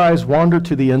fool's eyes wander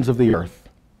to the ends of the earth."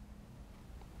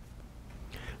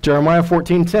 Jeremiah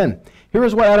 14:10. "Here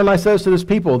is what Adonai says to this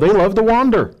people. They love to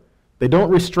wander. They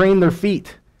don't restrain their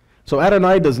feet. So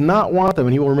Adonai does not want them,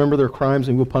 and he will remember their crimes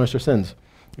and will punish their sins."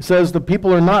 It says the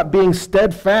people are not being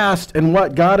steadfast in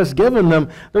what God has given them.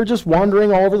 They're just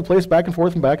wandering all over the place, back and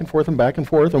forth and back and forth and back and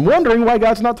forth, and wondering why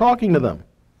God's not talking to them.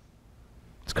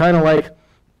 It's kind of like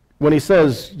when he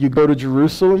says, you go to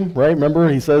Jerusalem, right? Remember,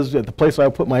 he says, at the place I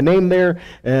will put my name there,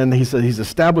 and he said he's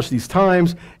established these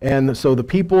times, and so the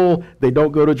people, they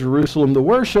don't go to Jerusalem to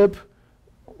worship.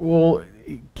 Well,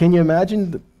 can you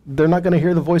imagine? They're not going to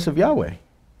hear the voice of Yahweh.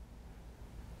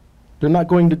 They're not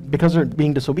going to, because they're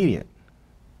being disobedient.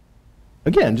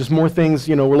 Again, just more things,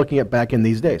 we're looking at back in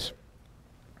these days.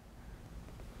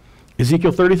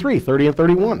 Ezekiel 33, 30 and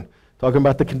 31. Talking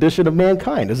about the condition of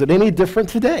mankind. Is it any different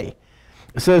today?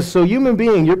 It says, "So human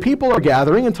being, your people are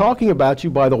gathering and talking about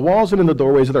you by the walls and in the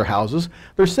doorways of their houses.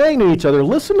 They're saying to each other,"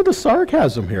 listen to the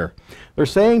sarcasm here. They're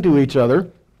saying to each other,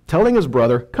 telling his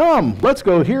brother, "Come, let's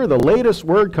go hear the latest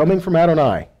word coming from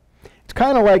Adonai." It's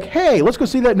kind of like, hey, let's go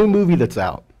see that new movie that's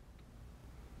out.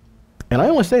 And I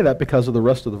only say that because of the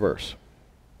rest of the verse.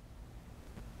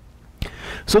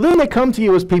 So then they come to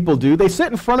you as people do. They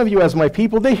sit in front of you as my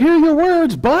people. They hear your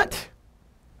words, but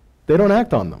they don't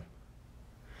act on them.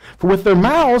 For with their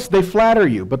mouths they flatter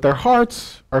you, but their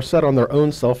hearts are set on their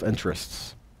own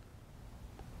self-interests.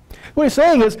 What he's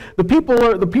saying is the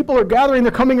people are gathering,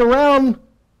 they're coming around,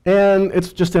 and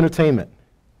it's just entertainment.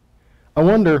 I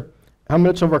wonder how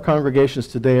much of our congregations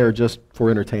today are just for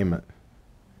entertainment.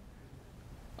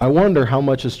 I wonder how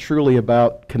much is truly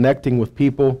about connecting with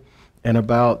people and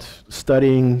about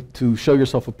studying to show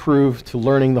yourself approved, to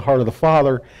learning the heart of the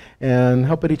Father, and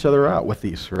helping each other out with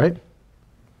these, right?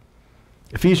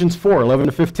 Ephesians 4, 11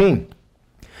 to 15.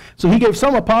 "So he gave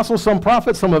some apostles, some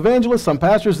prophets, some evangelists, some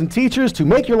pastors and teachers to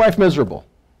make your life miserable."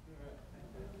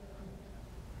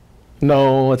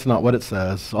 No, that's not what it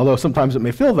says, although sometimes it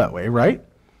may feel that way, right?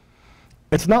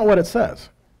 It's not what it says,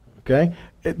 okay?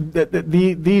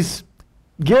 These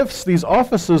gifts, these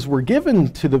offices were given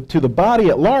to the body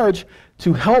at large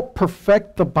to help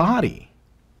perfect the body,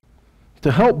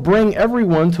 to help bring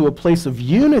everyone to a place of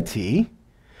unity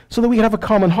so that we can have a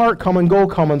common heart, common goal,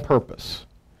 common purpose.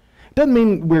 It doesn't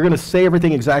mean we're going to say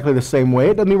everything exactly the same way.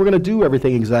 It doesn't mean we're going to do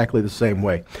everything exactly the same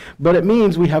way. But it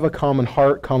means we have a common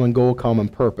heart, common goal, common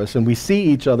purpose, and we see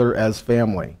each other as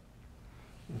family.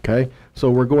 Okay? So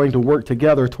we're going to work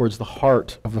together towards the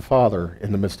heart of the Father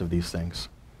in the midst of these things.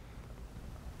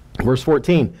 Verse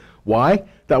 14, "Why?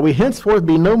 That we henceforth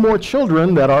be no more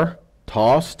children that are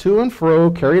tossed to and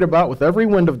fro, carried about with every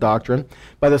wind of doctrine,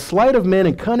 by the sleight of men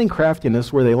and cunning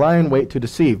craftiness, where they lie in wait to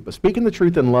deceive. But speaking the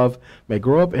truth in love may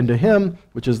grow up into him,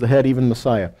 which is the head, even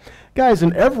Messiah. Guys,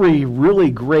 in every really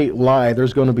great lie,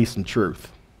 there's going to be some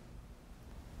truth.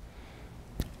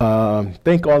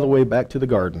 Think all the way back to the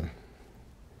garden.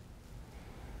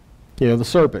 You know, the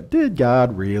serpent. Did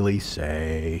God really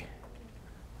say?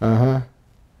 In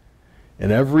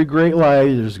every great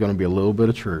lie, there's going to be a little bit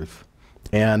of truth.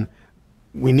 And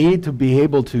we need to be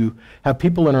able to have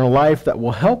people in our life that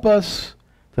will help us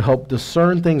to help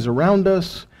discern things around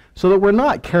us so that we're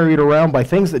not carried around by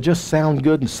things that just sound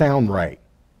good and sound right.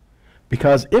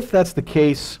 Because if that's the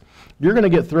case, you're going to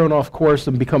get thrown off course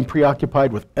and become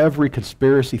preoccupied with every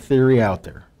conspiracy theory out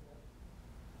there.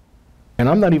 And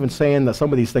I'm not even saying that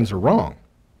some of these things are wrong.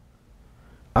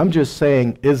 I'm just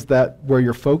saying, is that where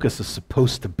your focus is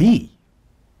supposed to be?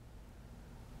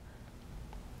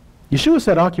 Yeshua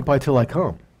said, occupy till I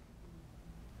come,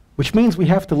 which means we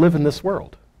have to live in this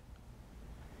world.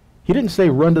 He didn't say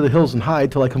run to the hills and hide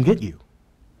till I come get you.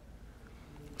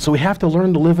 So we have to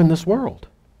learn to live in this world,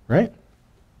 right?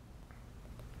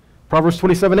 Proverbs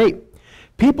 27:8.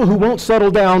 People who won't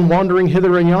settle down, wandering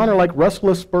hither and yon, are like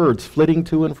restless birds flitting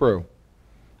to and fro.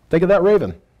 Think of that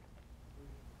raven,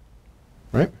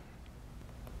 right?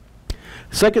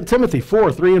 2 Timothy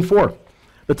 4:3 and 4.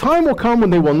 The time will come when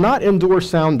they will not endure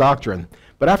sound doctrine,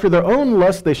 but after their own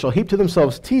lust they shall heap to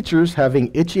themselves teachers having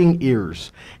itching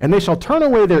ears, and they shall turn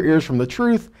away their ears from the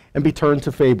truth and be turned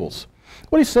to fables.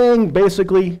 What he's saying,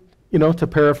 basically, to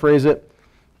paraphrase it,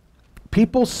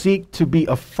 people seek to be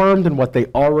affirmed in what they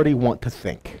already want to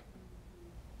think.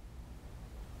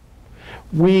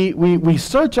 We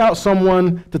search out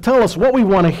someone to tell us what we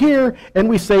want to hear, and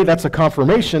we say that's a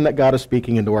confirmation that God is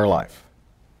speaking into our life.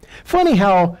 Funny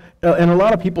how in a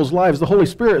lot of people's lives, the Holy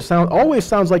Spirit always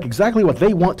sounds like exactly what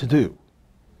they want to do.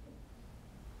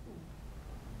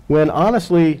 When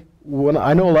honestly,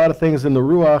 I know a lot of things in the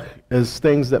Ruach as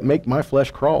things that make my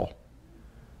flesh crawl.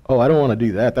 Oh, I don't want to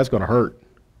do that. That's going to hurt.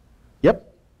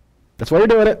 Yep, that's why you're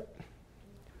doing it.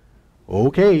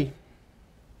 Okay.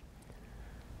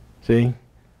 See,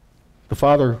 the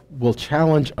Father will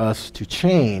challenge us to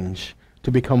change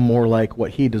to become more like what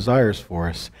He desires for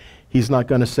us. He's not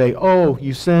going to say, oh,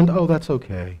 you sinned. Oh, that's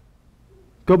okay.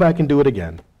 Go back and do it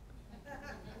again.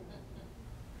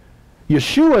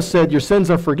 Yeshua said, your sins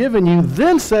are forgiven you,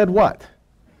 then said what?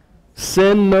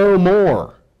 Sin no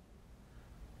more.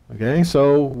 Okay,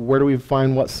 so where do we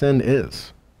find what sin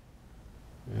is?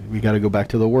 We got to go back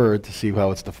to the Word to see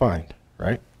how it's defined,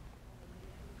 right?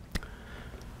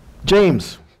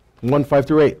 James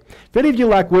 1:5-8. If any of you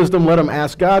lack wisdom, let him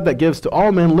ask God that gives to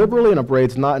all men liberally and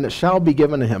upbraids not, and it shall be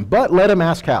given to him. But let him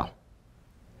ask how?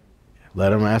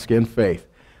 Let him ask in faith.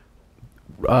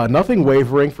 Nothing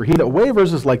wavering, for he that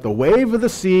wavers is like the wave of the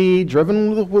sea,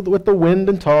 driven with the wind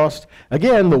and tossed.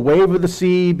 Again, the wave of the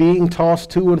sea being tossed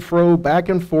to and fro, back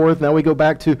and forth. Now we go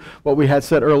back to what we had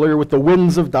said earlier with the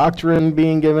winds of doctrine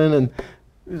being given, and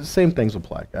the same things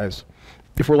apply, guys.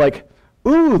 If we're like,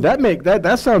 ooh,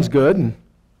 that sounds good, and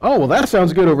oh, well, that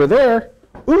sounds good over there.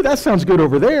 Ooh, that sounds good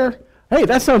over there. Hey,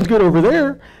 that sounds good over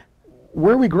there.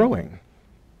 Where are we growing?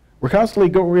 We're constantly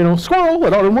going, squirrel,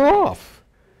 and we're off.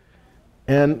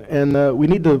 And we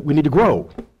need to grow.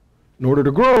 In order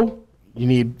to grow, you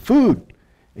need food,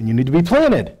 and you need to be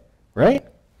planted, right?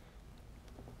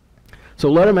 So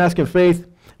let him ask in faith,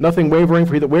 nothing wavering,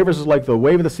 for he that wavers is like the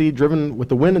wave of the sea, driven with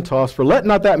the wind and tossed. For let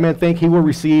not that man think he will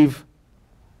receive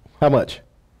how much?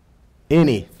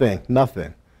 Anything,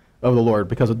 nothing of the Lord,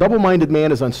 because a double-minded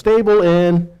man is unstable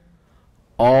in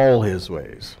all his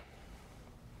ways.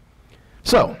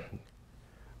 So,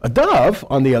 a dove,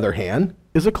 on the other hand,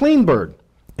 is a clean bird,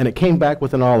 and it came back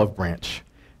with an olive branch.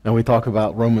 Now we talk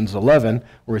about Romans 11,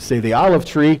 where we say the olive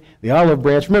tree, the olive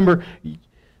branch. Remember,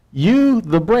 you,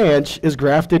 the branch, is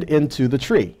grafted into the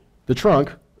tree, the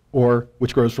trunk, or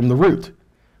which grows from the root.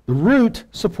 The root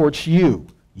supports you.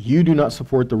 You do not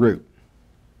support the root.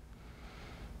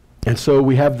 And so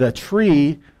we have that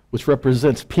tree, which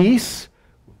represents peace,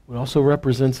 but also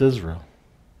represents Israel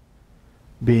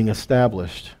being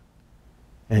established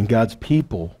and God's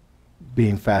people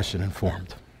being fashioned and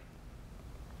formed.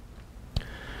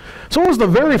 So what was the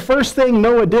very first thing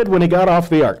Noah did when he got off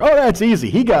the ark? Oh, that's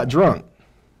easy. He got drunk.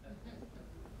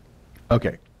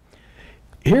 Okay.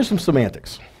 Here's some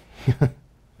semantics.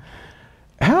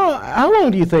 How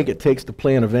long do you think it takes to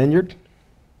plant a vineyard?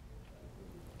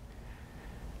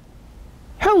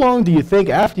 How long do you think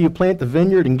after you plant the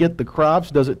vineyard and get the crops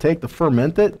does it take to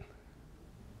ferment it?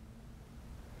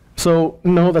 So,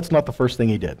 no, that's not the first thing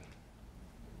he did.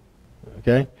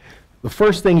 Okay? The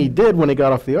first thing he did when he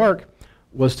got off the ark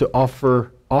was to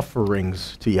offer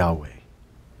offerings to Yahweh.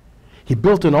 He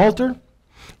built an altar,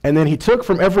 and then he took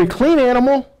from every clean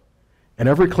animal and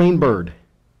every clean bird,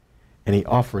 and he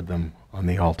offered them on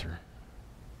the altar.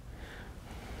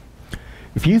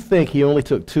 If you think he only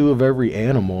took 2 of every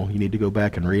animal, you need to go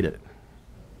back and read it.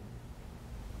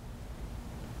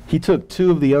 He took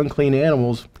 2 of the unclean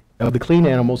animals. Of the clean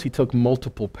animals, he took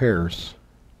multiple pairs.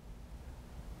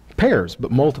 Pairs, but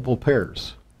multiple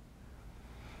pairs.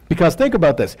 Because think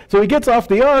about this. So he gets off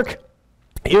the ark.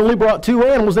 He only brought 2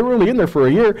 animals. They were only in there for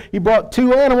a year. He brought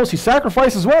 2 animals. He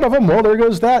sacrifices one of them. Well, there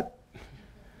goes that.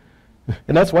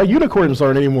 And that's why unicorns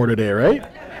aren't anymore today, right?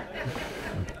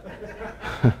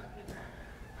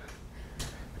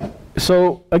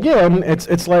 So again,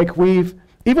 it's like we've,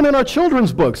 even in our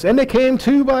children's books, and they came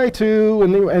 2 by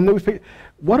 2,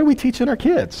 what are we teaching our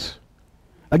kids?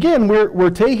 Again, we're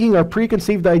taking our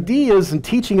preconceived ideas and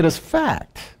teaching it as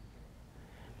fact.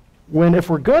 When if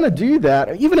we're going to do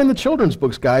that, even in the children's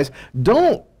books, guys,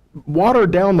 don't water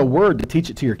down the word to teach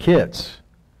it to your kids.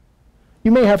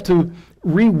 You may have to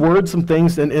reword some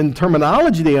things in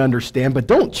terminology they understand, but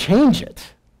don't change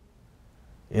it.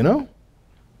 You know?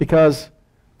 Because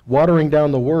watering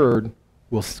down the word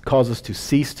will cause us to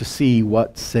cease to see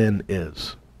what sin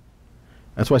is.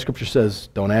 That's why Scripture says,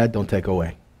 don't add, don't take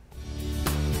away.